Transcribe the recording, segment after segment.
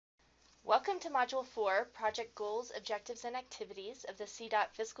Welcome to Module 4, Project Goals, Objectives, and Activities of the CDOT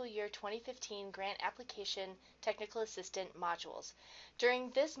Fiscal Year 2015 Grant Application Technical Assistant modules.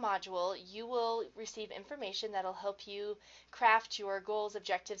 During this module, you will receive information that will help you craft your goals,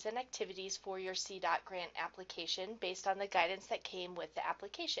 objectives, and activities for your CDOT grant application based on the guidance that came with the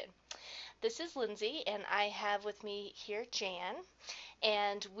application. This is Lindsay, and I have with me here Jan.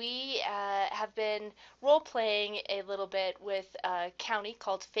 And we have been role playing a little bit with a county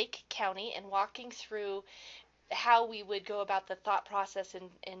called Fake County and walking through how we would go about the thought process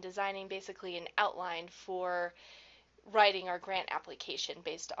in designing basically an outline for writing our grant application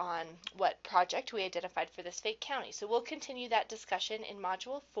based on what project we identified for this fake county. So we'll continue that discussion in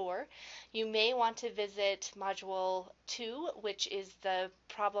Module 4. You may want to visit Module 2, which is the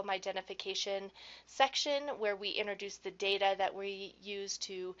problem identification section where we introduce the data that we use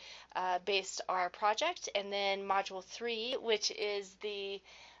to base our project, and then Module 3, which is the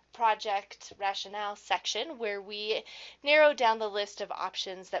project rationale section where we narrow down the list of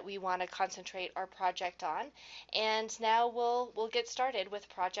options that we want to concentrate our project on. And now we'll get started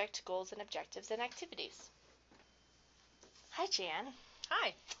with project goals and objectives and activities. Hi, Jan.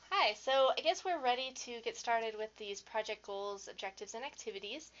 Hi. Hi. So I guess we're ready to get started with these project goals, objectives, and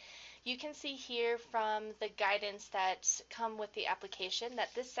activities. You can see here from the guidance that come with the application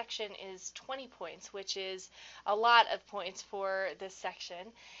that this section is 20 points, which is a lot of points for this section,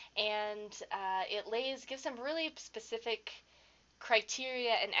 and it gives some really specific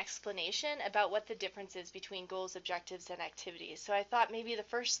criteria and explanation about what the difference is between goals, objectives, and activities. So I thought maybe the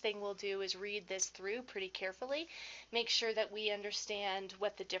first thing we'll do is read this through pretty carefully, make sure that we understand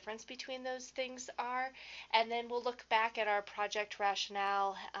what the difference between those things are, and then we'll look back at our project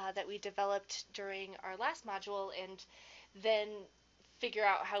rationale that we developed during our last module and then figure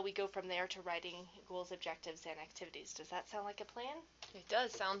out how we go from there to writing goals, objectives, and activities. Does that sound like a plan? It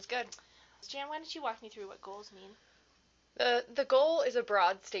does. Sounds good. Jan, why don't you walk me through what goals mean? The goal is a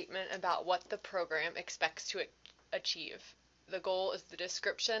broad statement about what the program expects to achieve. The goal is the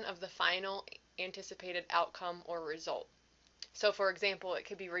description of the final anticipated outcome or result. So, for example, it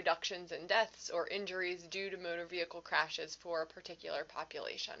could be reductions in deaths or injuries due to motor vehicle crashes for a particular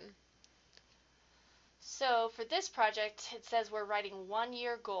population. So for this project, it says we're writing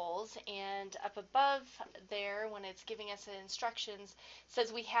 1-year goals, and up above there, when it's giving us the instructions, it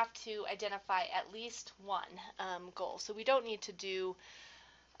says we have to identify at least one goal. So we don't need to do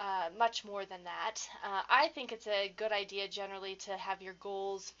much more than that. I think it's a good idea generally to have your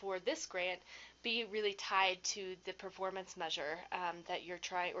goals for this grant be really tied to the performance measure that you're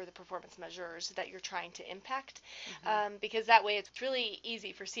trying, or the performance measures that you're trying to impact, because that way it's really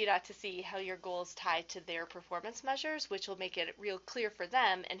easy for CDOT to see how your goals tie to their performance measures, which will make it real clear for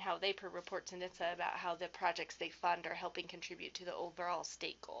them and how they report to NHTSA about how the projects they fund are helping contribute to the overall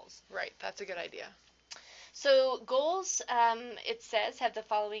state goals. Right, that's a good idea. So goals, it says, have the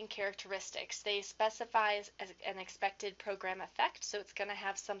following characteristics. They specify an expected program effect, so it's going to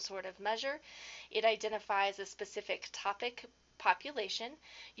have some sort of measure. It identifies a specific topic population.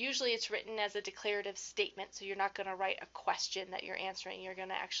 Usually it's written as a declarative statement, so you're not going to write a question that you're answering. You're going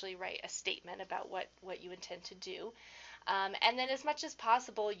to actually write a statement about what you intend to do. And then as much as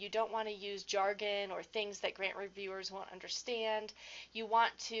possible, you don't want to use jargon or things that grant reviewers won't understand. You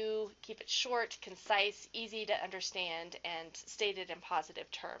want to keep it short, concise, easy to understand, and stated in positive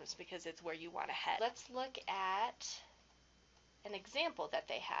terms because it's where you want to head. Let's look at an example that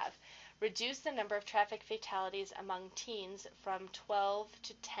they have. Reduce the number of traffic fatalities among teens from 12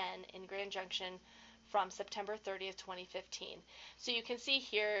 to 10 in Grand Junction from September 30th, 2015. So you can see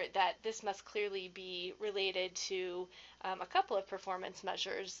here that this must clearly be related to a couple of performance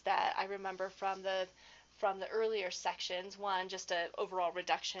measures that I remember from the earlier sections. One, just an overall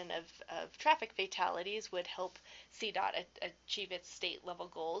reduction of traffic fatalities would help CDOT achieve its state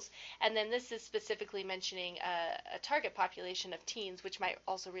level goals. And then this is specifically mentioning a target population of teens, which might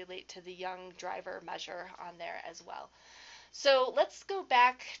also relate to the young driver measure on there as well. So let's go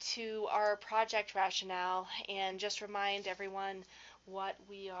back to our project rationale and just remind everyone what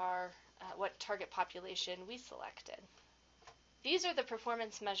target population we selected. These are the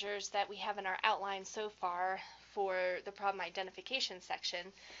performance measures that we have in our outline so far for the problem identification section.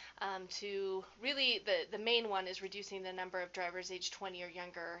 To really, the main one is reducing the number of drivers age 20 or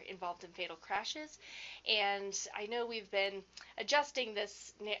younger involved in fatal crashes. And I know we've been adjusting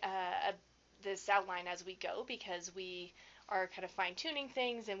this outline as we go because we are kind of fine-tuning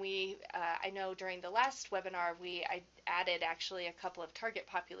things, and I know during the last webinar I added actually a couple of target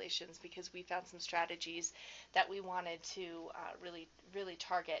populations because we found some strategies that we wanted to really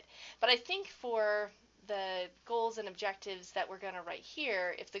target. But I think for the goals and objectives that we're going to write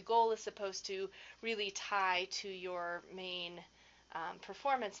here, if the goal is supposed to really tie to your main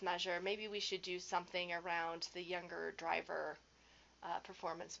performance measure, maybe we should do something around the younger driver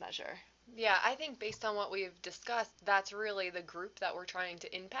performance measure. Yeah, I think based on what we've discussed, that's really the group that we're trying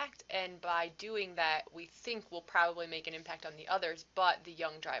to impact, and by doing that, we think we'll probably make an impact on the others, but the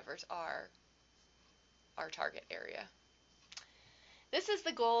young drivers are our target area. This is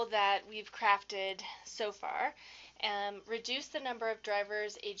the goal that we've crafted so far. Reduce the number of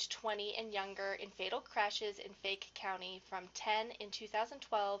drivers aged 20 and younger in fatal crashes in Fake County from 10 in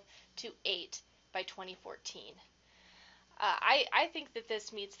 2012 to 8 by 2014. I think that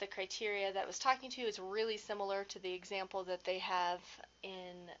this meets the criteria that I was talking to. It's really similar to the example that they have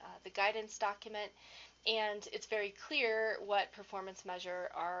in the guidance document, and it's very clear what performance measure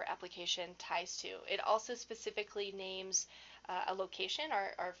our application ties to. It also specifically names a location,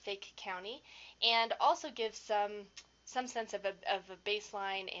 our Fake County, and also gives some sense of a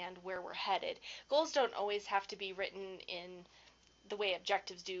baseline and where we're headed. Goals don't always have to be written in the way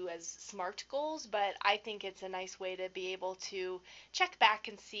objectives do as SMART goals, but I think it's a nice way to be able to check back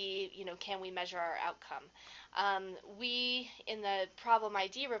and see, can we measure our outcome? In the problem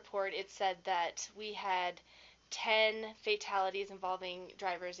ID report, it said that we had 10 fatalities involving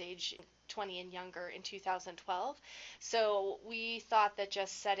drivers age 20 and younger in 2012. So we thought that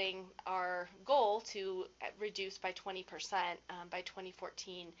just setting our goal to reduce by 20% by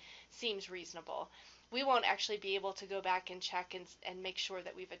 2014 seems reasonable. We won't actually be able to go back and check and make sure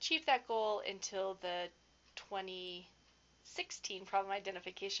that we've achieved that goal until the 2016 problem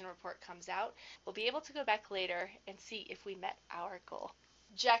identification report comes out. We'll be able to go back later and see if we met our goal.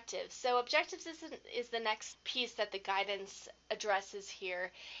 Objectives. So objectives is the next piece that the guidance addresses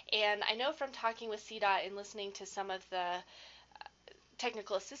here. And I know from talking with CDOT and listening to some of the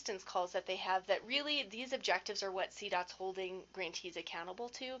technical assistance calls that they have that really these objectives are what CDOT's holding grantees accountable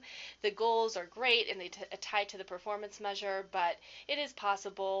to. The goals are great and they tie to the performance measure, but it is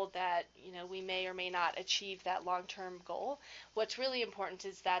possible that we may or may not achieve that long-term goal. What's really important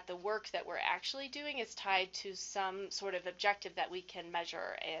is that the work that we're actually doing is tied to some sort of objective that we can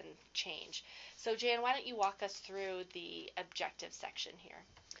measure and change. So Jan, why don't you walk us through the objective section here?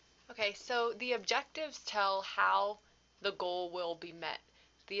 Okay, so the objectives tell how the goal will be met.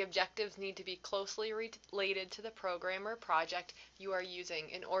 The objectives need to be closely related to the program or project you are using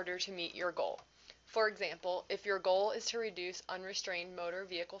in order to meet your goal. For example, if your goal is to reduce unrestrained motor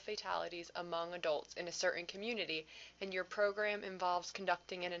vehicle fatalities among adults in a certain community and your program involves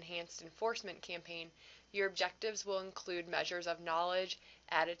conducting an enhanced enforcement campaign, your objectives will include measures of knowledge,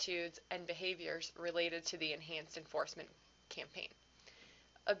 attitudes, and behaviors related to the enhanced enforcement campaign.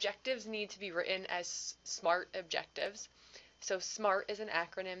 Objectives need to be written as SMART objectives. So SMART is an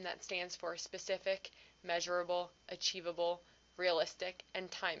acronym that stands for specific, measurable, achievable, realistic,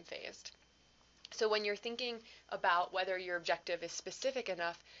 and time-phased. So when you're thinking about whether your objective is specific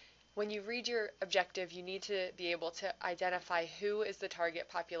enough, when you read your objective, you need to be able to identify who is the target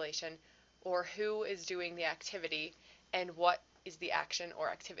population or who is doing the activity and what is the action or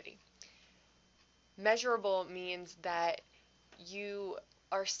activity. Measurable means that you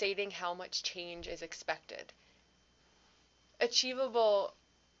are stating how much change is expected. Achievable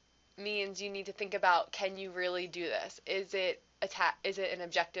means you need to think about, can you really do this? Is it an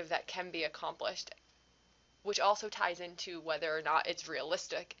objective that can be accomplished? Which also ties into whether or not it's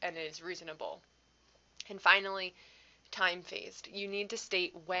realistic and is reasonable. And finally, time-phased. You need to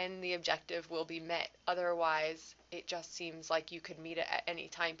state when the objective will be met. Otherwise, it just seems like you could meet it at any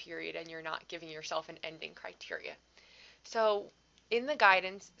time period and you're not giving yourself an ending criteria. So in the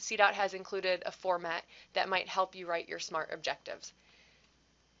guidance, CDOT has included a format that might help you write your SMART objectives.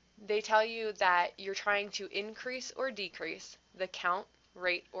 They tell you that you're trying to increase or decrease the count,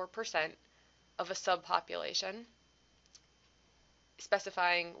 rate, or percent of a subpopulation,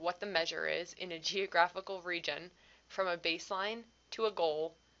 specifying what the measure is in a geographical region from a baseline to a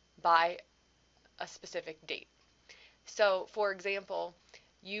goal by a specific date. So, for example,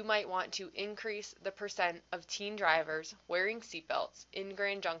 you might want to increase the percent of teen drivers wearing seatbelts in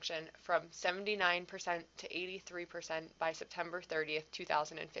Grand Junction from 79% to 83% by September 30th,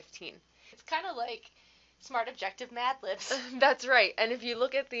 2015. It's kind of like SMART objective Mad Libs. That's right. And if you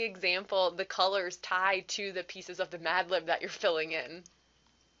look at the example, the colors tie to the pieces of the Mad Lib that you're filling in.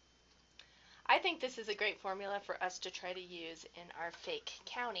 I think this is a great formula for us to try to use in our Fake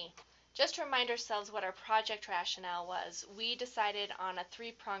County. Just to remind ourselves what our project rationale was, we decided on a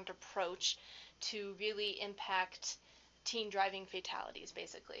three-pronged approach to really impact teen driving fatalities,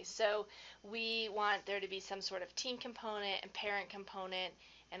 basically. So we want there to be some sort of teen component and parent component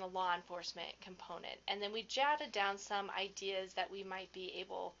and a law enforcement component. And then we jotted down some ideas that we might be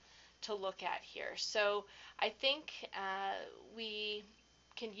able to look at here. So I think we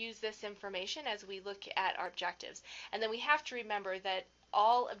can use this information as we look at our objectives. And then we have to remember that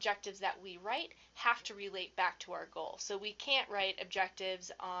all objectives that we write have to relate back to our goal. So we can't write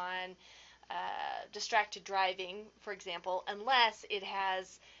objectives on distracted driving, for example, unless it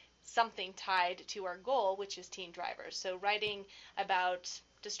has something tied to our goal, which is teen drivers. So writing about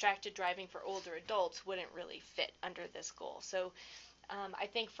distracted driving for older adults wouldn't really fit under this goal. So I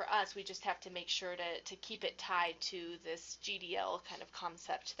think for us, we just have to make sure to keep it tied to this GDL kind of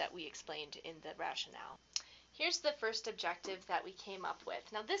concept that we explained in the rationale. Here's the first objective that we came up with.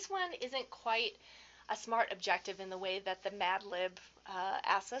 Now this one isn't quite a SMART objective in the way that the Mad Lib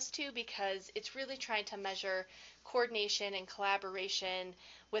asks us to, because it's really trying to measure coordination and collaboration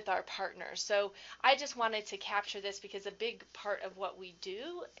with our partners. So I just wanted to capture this because a big part of what we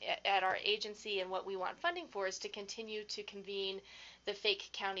do at our agency and what we want funding for is to continue to convene the Fake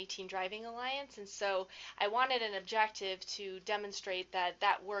County Teen Driving Alliance. And so I wanted an objective to demonstrate that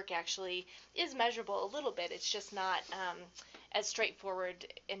that work actually is measurable a little bit. It's just not as straightforward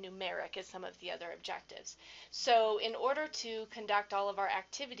and numeric as some of the other objectives. So in order to conduct all of our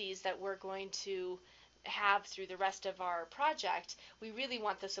activities that we're going to have through the rest of our project, we really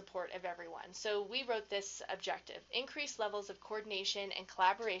want the support of everyone. So we wrote this objective: increase levels of coordination and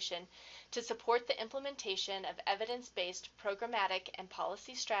collaboration to support the implementation of evidence-based programmatic and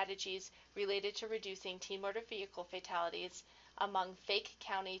policy strategies related to reducing teen motor vehicle fatalities among Fake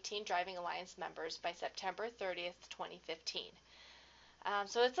County Teen Driving Alliance members by September 30th, 2015.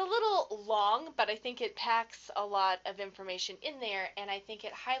 So it's a little long, but I think it packs a lot of information in there, and I think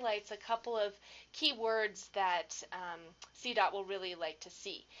it highlights a couple of key words that CDOT will really like to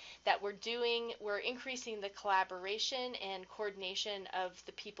see. That we're increasing the collaboration and coordination of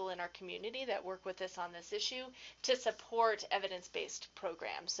the people in our community that work with us on this issue to support evidence-based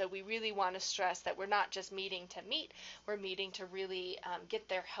programs. So we really want to stress that we're not just meeting to meet, we're meeting to really get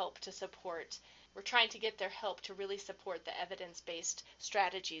their help to support. We're trying to get their help to really support the evidence-based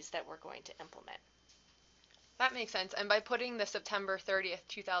strategies that we're going to implement. That makes sense. And by putting the September 30th,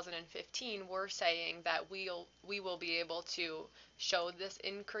 2015, we're saying that we will be able to show this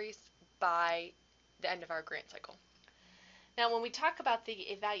increase by the end of our grant cycle. Now, when we talk about the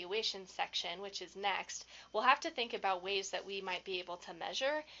evaluation section, which is next, we'll have to think about ways that we might be able to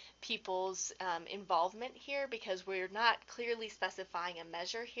measure people's involvement here, because we're not clearly specifying a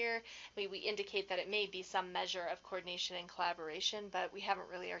measure here. We indicate that it may be some measure of coordination and collaboration, but we haven't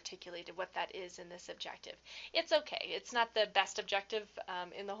really articulated what that is in this objective. It's okay. It's not the best objective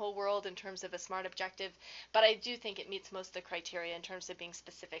in the whole world in terms of a SMART objective, but I do think it meets most of the criteria in terms of being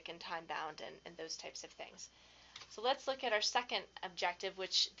specific and time-bound and those types of things. So let's look at our second objective,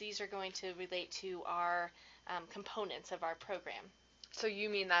 which these are going to relate to our components of our program. So you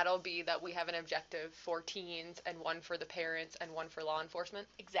mean that'll be that we have an objective for teens and one for the parents and one for law enforcement?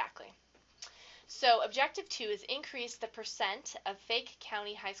 Exactly. So objective 2 is increase the percent of Fake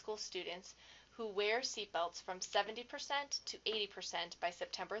County high school students who wear seatbelts from 70% to 80% by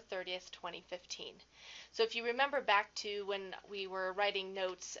September 30th, 2015. So if you remember back to when we were writing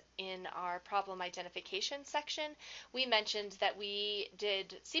notes in our problem identification section, we mentioned that we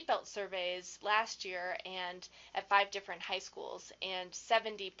did seatbelt surveys last year and at 5 different high schools, and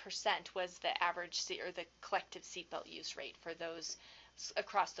 70% was the average or the collective seatbelt use rate for those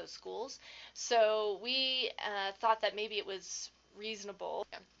across those schools. So we thought that maybe it was reasonable.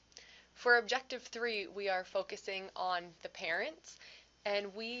 Yeah. For objective 3, we are focusing on the parents,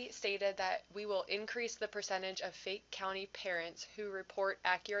 and we stated that we will increase the percentage of Fake County parents who report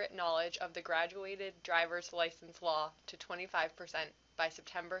accurate knowledge of the graduated driver's license law to 25% by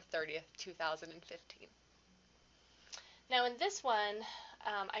September 30th, 2015. Now in this one,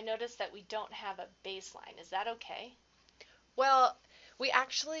 I noticed that we don't have a baseline. Is that okay? Well, we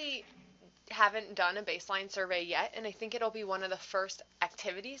actually haven't done a baseline survey yet, and I think it'll be one of the first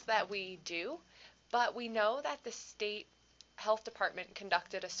activities that we do, but we know that the state health department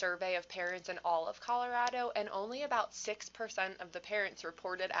conducted a survey of parents in all of Colorado, and only about 6% of the parents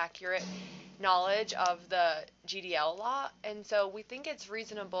reported accurate knowledge of the GDL law, and so we think it's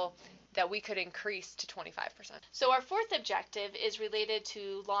reasonable that we could increase to 25%. So our fourth objective is related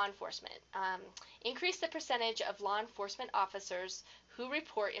to law enforcement. Increase the percentage of law enforcement officers who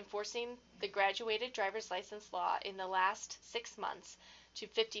report enforcing the graduated driver's license law in the last 6 months to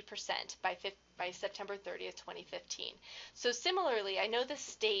 50% by September 30th, 2015. So similarly, I know the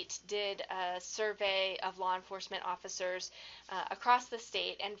state did a survey of law enforcement officers across the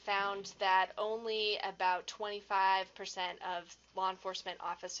state and found that only about 25% of law enforcement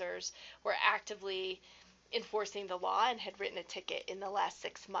officers were actively enforcing the law and had written a ticket in the last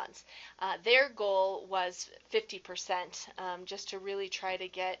 6 months. Their goal was 50%, just to really try to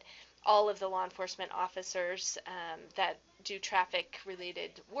get all of the law enforcement officers that do traffic related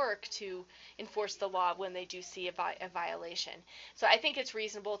work to enforce the law when they do see a violation. So I think it's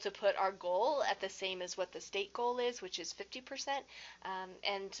reasonable to put our goal at the same as what the state goal is, which is 50%.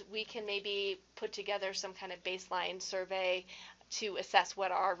 And we can maybe put together some kind of baseline survey to assess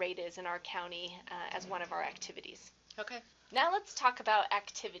what our rate is in our county as one of our activities. Okay. Now let's talk about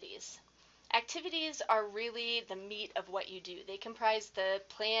activities. Activities are really the meat of what you do. They comprise the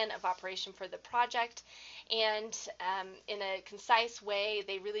plan of operation for the project, and in a concise way,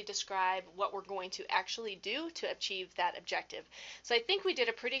 they really describe what we're going to actually do to achieve that objective. So I think we did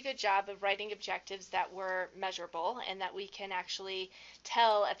a pretty good job of writing objectives that were measurable and that we can actually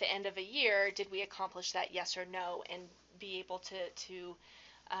tell at the end of a year, did we accomplish that, yes or no, and be able to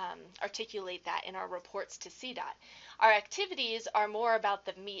articulate that in our reports to CDOT. Our activities are more about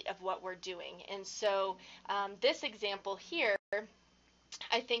the meat of what we're doing. And so this example here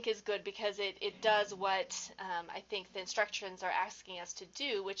I think is good because it does what I think the instructions are asking us to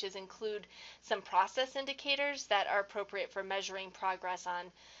do, which is include some process indicators that are appropriate for measuring progress on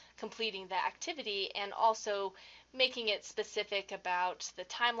completing the activity, and also making it specific about the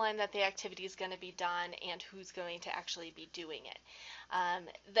timeline that the activity is going to be done and who's going to actually be doing it.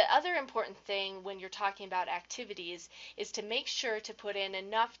 The other important thing when you're talking about activities is to make sure to put in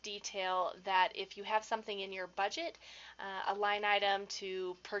enough detail that if you have something in your budget, a line item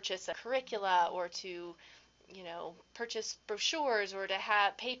to purchase a curricula or to purchase brochures or to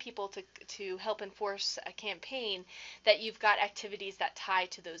pay people to help enforce a campaign, that you've got activities that tie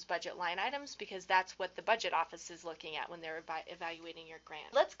to those budget line items, because that's what the budget office is looking at when they're evaluating your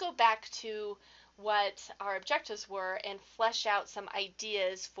grant. Let's go back to what our objectives were and flesh out some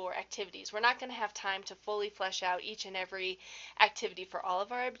ideas for activities. We're not going to have time to fully flesh out each and every activity for all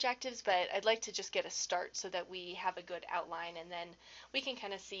of our objectives, but I'd like to just get a start so that we have a good outline, and then we can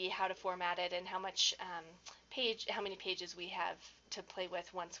kind of see how to format it and how many pages we have to play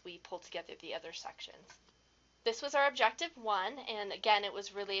with once we pull together the other sections. This was our objective 1, and again, it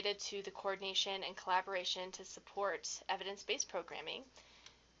was related to the coordination and collaboration to support evidence-based programming.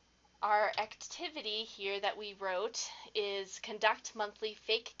 Our activity here that we wrote is conduct monthly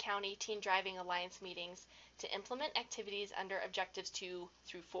Fake County Teen Driving Alliance meetings to implement activities under objectives 2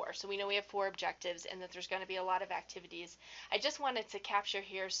 through 4. So we know we have 4 objectives and that there's going to be a lot of activities. I just wanted to capture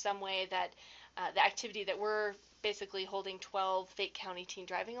here some way that the activity that we're basically holding 12 Fake County Teen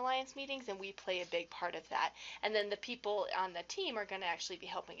Driving Alliance meetings, and we play a big part of that. And then the people on the team are going to actually be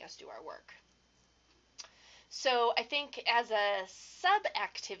helping us do our work. So I think as a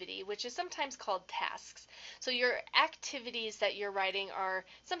sub-activity, which is sometimes called tasks, so your activities that you're writing are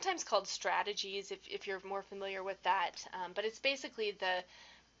sometimes called strategies, if you're more familiar with that, but it's basically the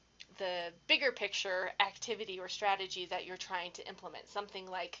bigger picture activity or strategy that you're trying to implement, something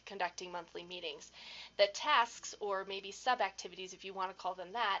like conducting monthly meetings. The tasks, or maybe sub-activities if you want to call them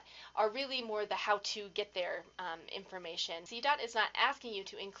that, are really more the how to get there information. CDOT is not asking you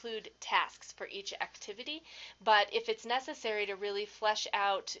to include tasks for each activity, but if it's necessary to really flesh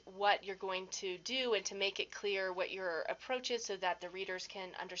out what you're going to do and to make it clear what your approach is so that the readers can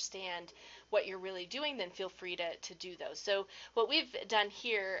understand what you're really doing, then feel free to do those. So what we've done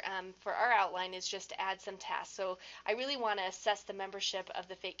here for our outline is just to add some tasks. So I really want to assess the membership of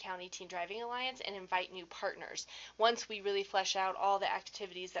the Fake County Teen Driving Alliance and invite new partners. Once we really flesh out all the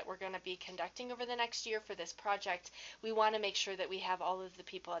activities that we're going to be conducting over the next year for this project, we want to make sure that we have all of the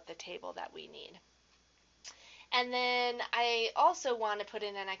people at the table that we need. And then I also want to put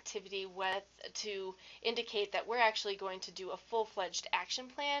in an activity to indicate that we're actually going to do a full-fledged action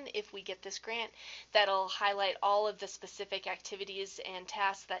plan if we get this grant that'll highlight all of the specific activities and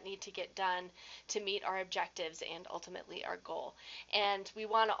tasks that need to get done to meet our objectives and ultimately our goal. And we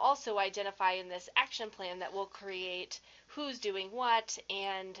want to also identify in this action plan that we'll create who's doing what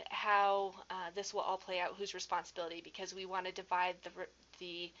and how this will all play out, whose responsibility, because we want to divide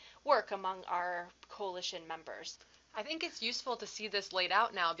the work among our coalition members. I think it's useful to see this laid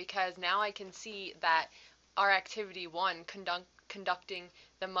out now, because now I can see that our activity 1, conducting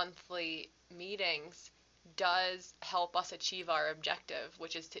the monthly meetings, does help us achieve our objective,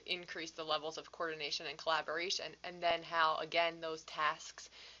 which is to increase the levels of coordination and collaboration, and then how, again, those tasks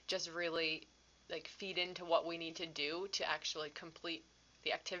just really feed into what we need to do to actually complete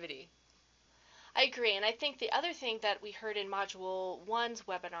the activity. I agree, and I think the other thing that we heard in Module 1's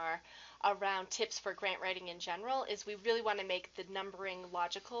webinar around tips for grant writing in general is we really want to make the numbering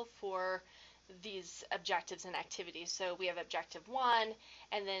logical for these objectives and activities. So we have objective 1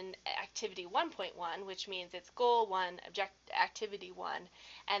 and then activity 1.1, which means it's goal 1, activity 1,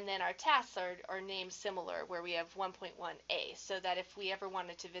 and then our tasks are named similar where we have 1.1a, so that if we ever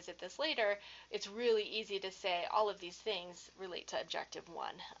wanted to visit this later, it's really easy to say all of these things relate to objective 1,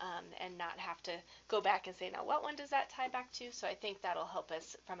 and not have to go back and say, now what one does that tie back to? So I think that'll help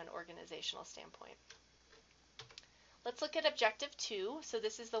us from an organizational standpoint. Let's look at objective 2. So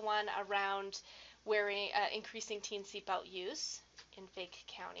this is the one around increasing teen seatbelt use in Fake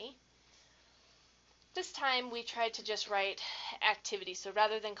County. This time we tried to just write activity. So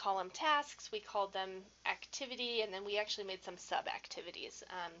rather than call them tasks, we called them activity, and then we actually made some sub-activities.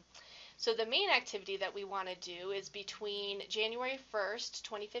 So the main activity that we want to do is between January 1st,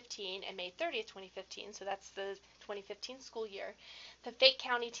 2015 and May 30th, 2015, so that's the 2015 school year. The Fake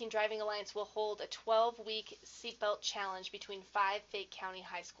County Teen Driving Alliance will hold a 12-week seatbelt challenge between 5 Fake County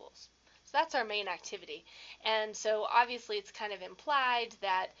high schools. So that's our main activity. And so obviously it's kind of implied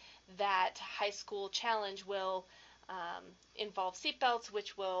that that high school challenge will involve seatbelts,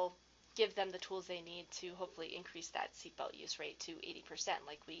 which will give them the tools they need to hopefully increase that seatbelt use rate to 80%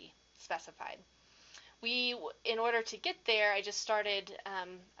 like we specified. In order to get there, I just started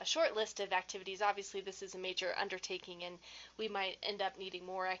a short list of activities. Obviously, this is a major undertaking, and we might end up needing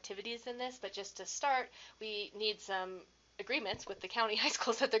more activities than this, but just to start, we need some agreements with the county high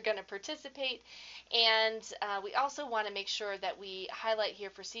schools that they're going to participate, and we also want to make sure that we highlight here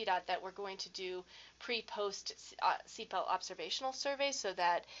for CDOT that we're going to do pre-post seatbelt observational surveys so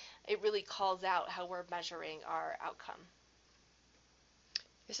that it really calls out how we're measuring our outcome.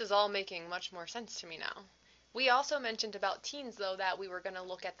 This is all making much more sense to me now. We also mentioned about teens, though, that we were going to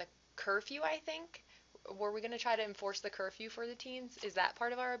look at the curfew, I think. Were we going to try to enforce the curfew for the teens? Is that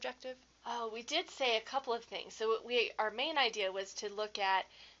part of our objective? Oh, we did say a couple of things. So our main idea was to look at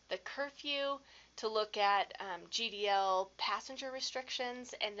the curfew, to look at GDL passenger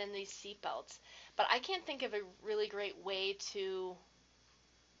restrictions, and then these seatbelts. But I can't think of a really great way to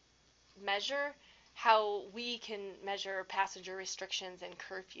measure how we can measure passenger restrictions and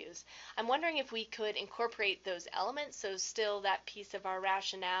curfews. I'm wondering if we could incorporate those elements so still that piece of our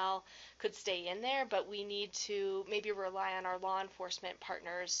rationale could stay in there, but we need to maybe rely on our law enforcement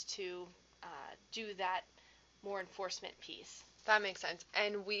partners to do that more enforcement piece. That makes sense.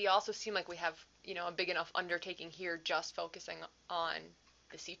 And we also seem like we have, a big enough undertaking here just focusing on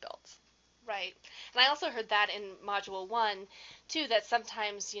the seatbelts. Right. And I also heard that in Module 1, too, that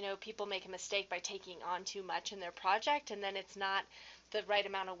sometimes, people make a mistake by taking on too much in their project, and then it's not the right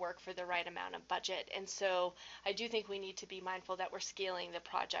amount of work for the right amount of budget. And so I do think we need to be mindful that we're scaling the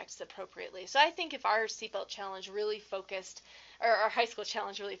projects appropriately. So I think if our seatbelt challenge really focused, or our high school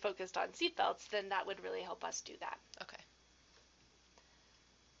challenge really focused on seatbelts, then that would really help us do that. Okay.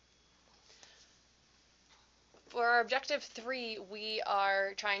 For our objective 3, we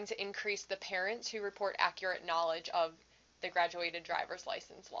are trying to increase the parents who report accurate knowledge of the graduated driver's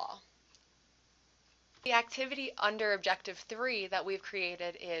license law. The activity under objective 3 that we've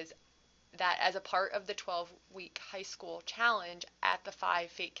created is that as a part of the 12-week high school challenge at the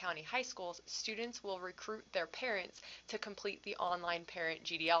 5 Fake County high schools, students will recruit their parents to complete the online parent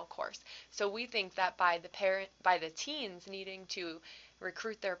GDL course. So we think that by the teens needing to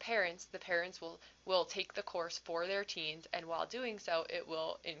recruit their parents, the parents will take the course for their teens, and while doing so, it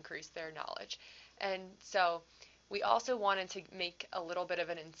will increase their knowledge. And so we also wanted to make a little bit of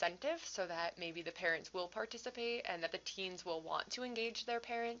an incentive so that maybe the parents will participate and that the teens will want to engage their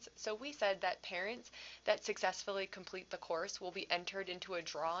parents. So we said that parents that successfully complete the course will be entered into a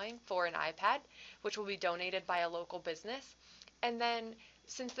drawing for an iPad, which will be donated by a local business. And then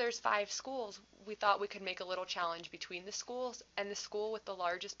since there's 5 schools, we thought we could make a little challenge between the schools, and the school with the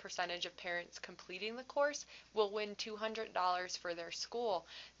largest percentage of parents completing the course will win $200 for their school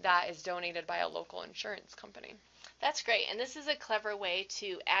that is donated by a local insurance company. That's great, and this is a clever way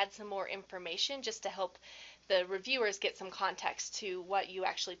to add some more information just to help the reviewers get some context to what you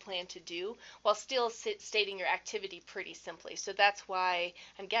actually plan to do while still stating your activity pretty simply. So that's why,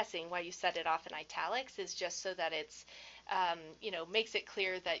 I'm guessing, why you set it off in italics is just so that it's makes it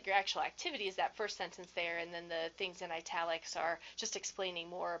clear that your actual activity is that first sentence there, and then the things in italics are just explaining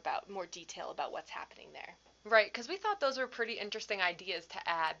more detail about what's happening there. Right, because we thought those were pretty interesting ideas to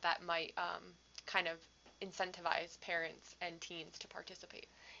add that might kind of incentivize parents and teens to participate.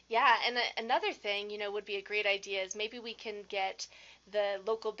 Yeah, and another thing, would be a great idea is maybe we can get the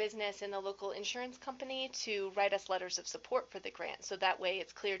local business and the local insurance company to write us letters of support for the grant. So that way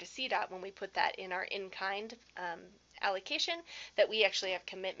it's clear to CDOT when we put that in our in-kind allocation that we actually have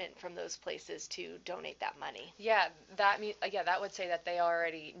commitment from those places to donate that money. Yeah, that would say that they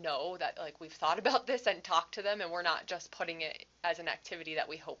already know that like we've thought about this and talked to them, and we're not just putting it as an activity that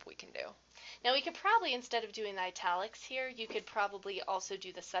we hope we can do. Now we could probably, instead of doing the italics here, you could probably also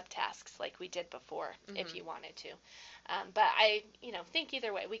do the subtasks like we did before if you wanted to. But I, think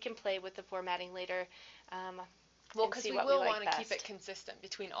either way, we can play with the formatting later. Well, because we will want to keep it consistent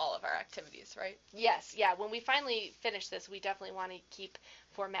between all of our activities, right? Yes, yeah. When we finally finish this, we definitely want to keep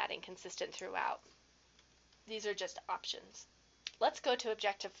formatting consistent throughout. These are just options. Let's go to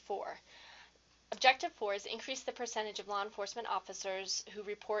Objective 4. Objective 4 is increase the percentage of law enforcement officers who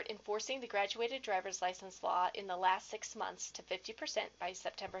report enforcing the graduated driver's license law in the last 6 months to 50% by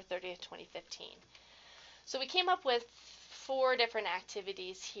September 30th, 2015. So we came up with 4 different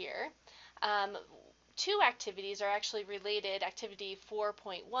activities here. 2 activities are actually related. Activity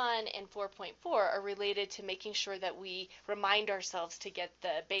 4.1 and 4.4 are related to making sure that we remind ourselves to get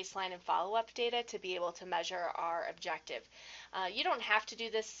the baseline and follow-up data to be able to measure our objective. You don't have to do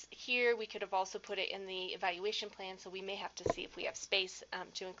this here. We could have also put it in the evaluation plan, so we may have to see if we have space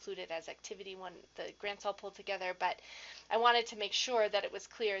to include it as activity when the grant's all pulled together. But I wanted to make sure that it was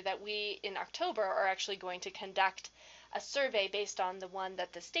clear that we, in October, are actually going to conduct a survey based on the one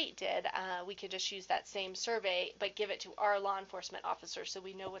that the state did. We could just use that same survey, but give it to our law enforcement officers so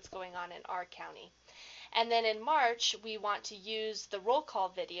we know what's going on in our county. And then in March, we want to use the roll call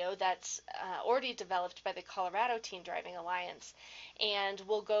video that's already developed by the Colorado Teen Driving Alliance. And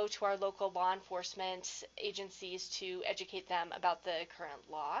we'll go to our local law enforcement agencies to educate them about the current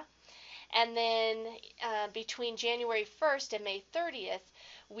law. And then between January 1st and May 30th,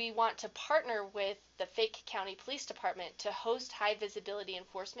 we want to partner with the Fake County Police Department to host high visibility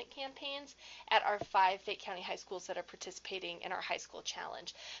enforcement campaigns at our 5 Fake County high schools that are participating in our high school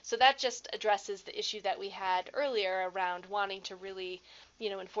challenge. So that just addresses the issue that we had earlier around wanting to really,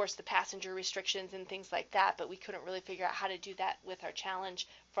 enforce the passenger restrictions and things like that, but we couldn't really figure out how to do that with our challenge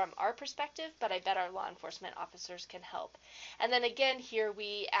from our perspective, but I bet our law enforcement officers can help. And then again here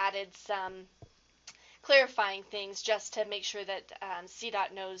we added some clarifying things just to make sure that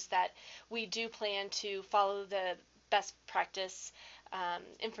CDOT knows that we do plan to follow the best practice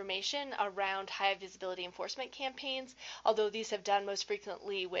information around high visibility enforcement campaigns, although these have done most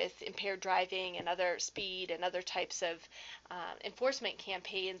frequently with impaired driving and other speed and other types of enforcement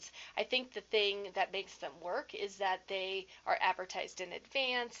campaigns. I think the thing that makes them work is that they are advertised in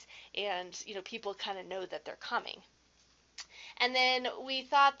advance and people kind of know that they're coming. And then we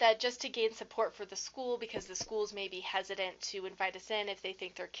thought that just to gain support for the school, because the schools may be hesitant to invite us in if they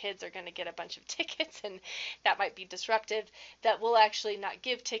think their kids are going to get a bunch of tickets and that might be disruptive, that we'll actually not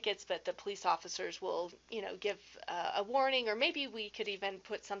give tickets, but the police officers will, give a warning, or maybe we could even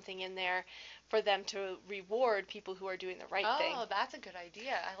put something in there for them to reward people who are doing the right thing. Oh, that's a good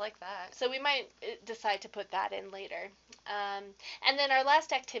idea. I like that. So we might decide to put that in later. And then our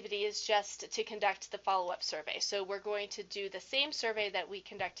last activity is just to conduct the follow-up survey. So we're going to do the same survey that we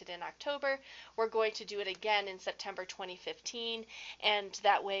conducted in October. We're going to do it again in September 2015, and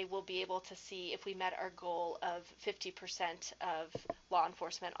that way we'll be able to see if we met our goal of 50% of law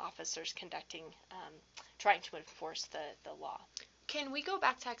enforcement officers trying to enforce the law. Can we go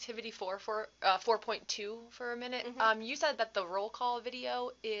back to activity 4.2 for a minute? Mm-hmm. You said that the roll call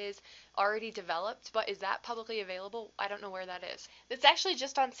video is already developed, but is that publicly available? I don't know where that is. It's actually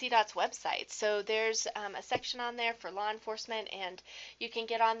just on CDOT's website. So there's a section on there for law enforcement, and you can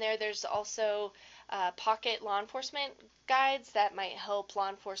get on there. There's also pocket law enforcement guides that might help law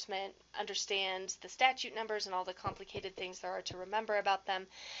enforcement understand the statute numbers and all the complicated things there are to remember about them.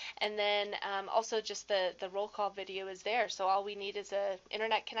 And then also just the roll call video is there. So all we need is an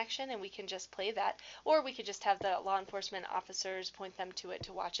internet connection, and we can just play that. Or we could just have the law enforcement officers point them to it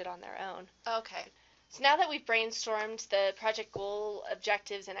to watch it on their own. Okay. So now that we've brainstormed the project goal,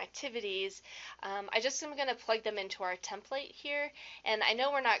 objectives, and activities, I just am going to plug them into our template here. And I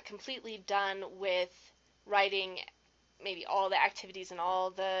know we're not completely done with writing maybe all the activities and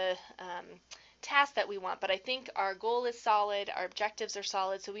all the tasks that we want, but I think our goal is solid, our objectives are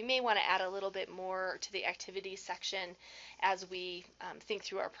solid, so we may want to add a little bit more to the activities section as we think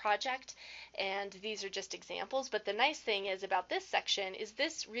through our project. And these are just examples, but the nice thing is about this section is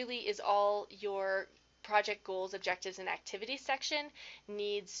this really is all your project goals, objectives, and activities section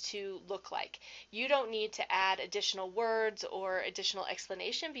needs to look like. You don't need to add additional words or additional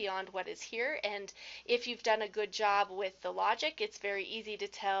explanation beyond what is here. And if you've done a good job with the logic, it's very easy to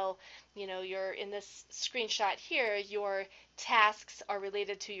tell, you're in this screenshot here, your tasks are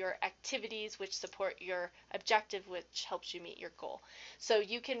related to your activities, which support your objective, which helps you meet your goal. So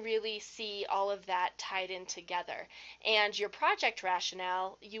you can really see all of that tied in together. And your project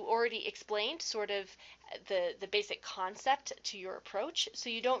rationale, you already explained sort of the basic concept to your approach, so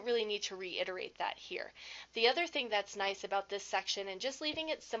you don't really need to reiterate that here. The other thing that's nice about this section, and just leaving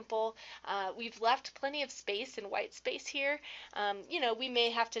it simple, we've left plenty of space and white space here. We may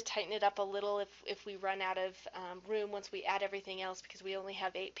have to tighten it up a little if we run out of room once we add everything else, because we only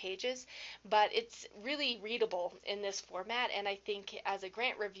have 8 pages, but it's really readable in this format, and I think as a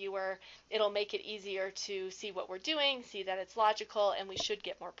grant reviewer, it'll make it easier to see what we're doing, see that it's logical, and we should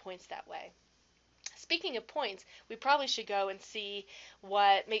get more points that way. Speaking of points, we probably should go and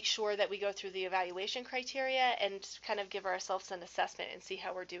make sure that we go through the evaluation criteria and kind of give ourselves an assessment and see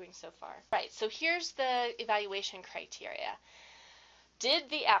how we're doing so far. Right, so here's the evaluation criteria. Did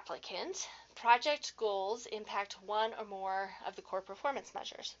the applicant project goals impact one or more of the core performance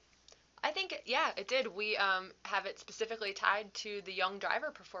measures? I think, yeah, it did. We have it specifically tied to the young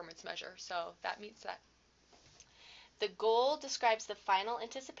driver performance measure, so that meets that. The goal describes the final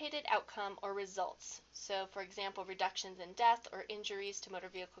anticipated outcome or results. So, for example, reductions in death or injuries to motor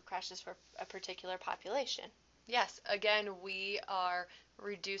vehicle crashes for a particular population. Yes, again, we are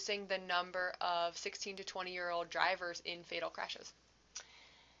reducing the number of 16 to 20-year-old drivers in fatal crashes.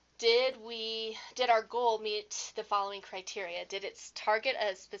 Did our goal meet the following criteria? Did it target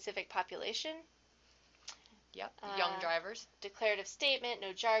a specific population? Yep, young drivers. Declarative statement,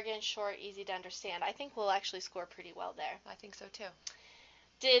 no jargon, short, easy to understand. I think we'll actually score pretty well there. I think so too.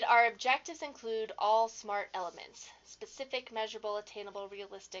 Did our objectives include all SMART elements? Specific, measurable, attainable,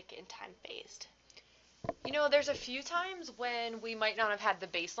 realistic, and time-phased. There's a few times when we might not have had the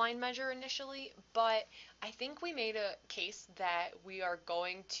baseline measure initially, but I think we made a case that we are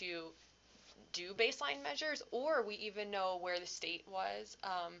going to do baseline measures, or we even know where the state was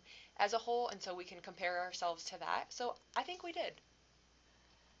as a whole, and so we can compare ourselves to that. So I think we did.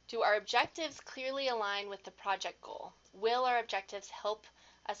 Do our objectives clearly align with the project goal? Will our objectives help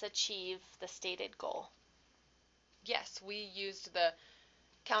us achieve the stated goal? Yes, we used the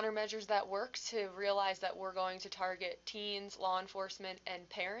countermeasures that work to realize that we're going to target teens, law enforcement, and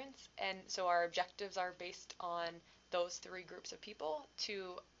parents, and so our objectives are based on those 3 groups of people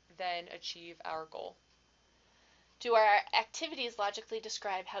to then achieve our goal. Do our activities logically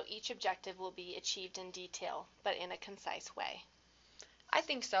describe how each objective will be achieved in detail, but in a concise way? I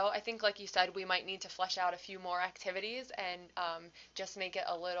think so. I think, like you said, we might need to flesh out a few more activities and just make it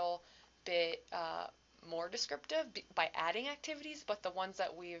a little bit more descriptive by adding activities, but the ones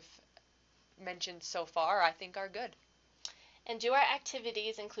that we've mentioned so far I think are good. And do our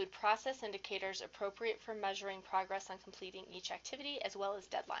activities include process indicators appropriate for measuring progress on completing each activity, as well as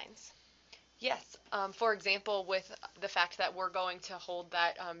deadlines? Yes. For example, with the fact that we're going to hold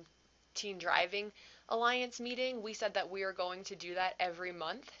that Teen Driving Alliance meeting, we said that we are going to do that every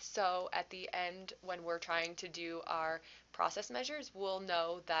month. So at the end, when we're trying to do our process measures, we'll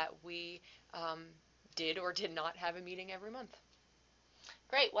know that we did or did not have a meeting every month.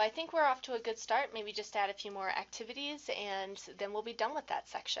 Great. Well, I think we're off to a good start. Maybe just add a few more activities, and then we'll be done with that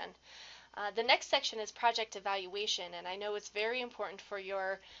section. The next section is project evaluation, and I know it's very important for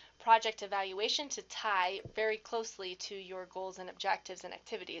your project evaluation to tie very closely to your goals and objectives and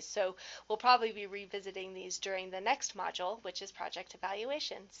activities. So we'll probably be revisiting these during the next module, which is project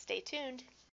evaluation. Stay tuned.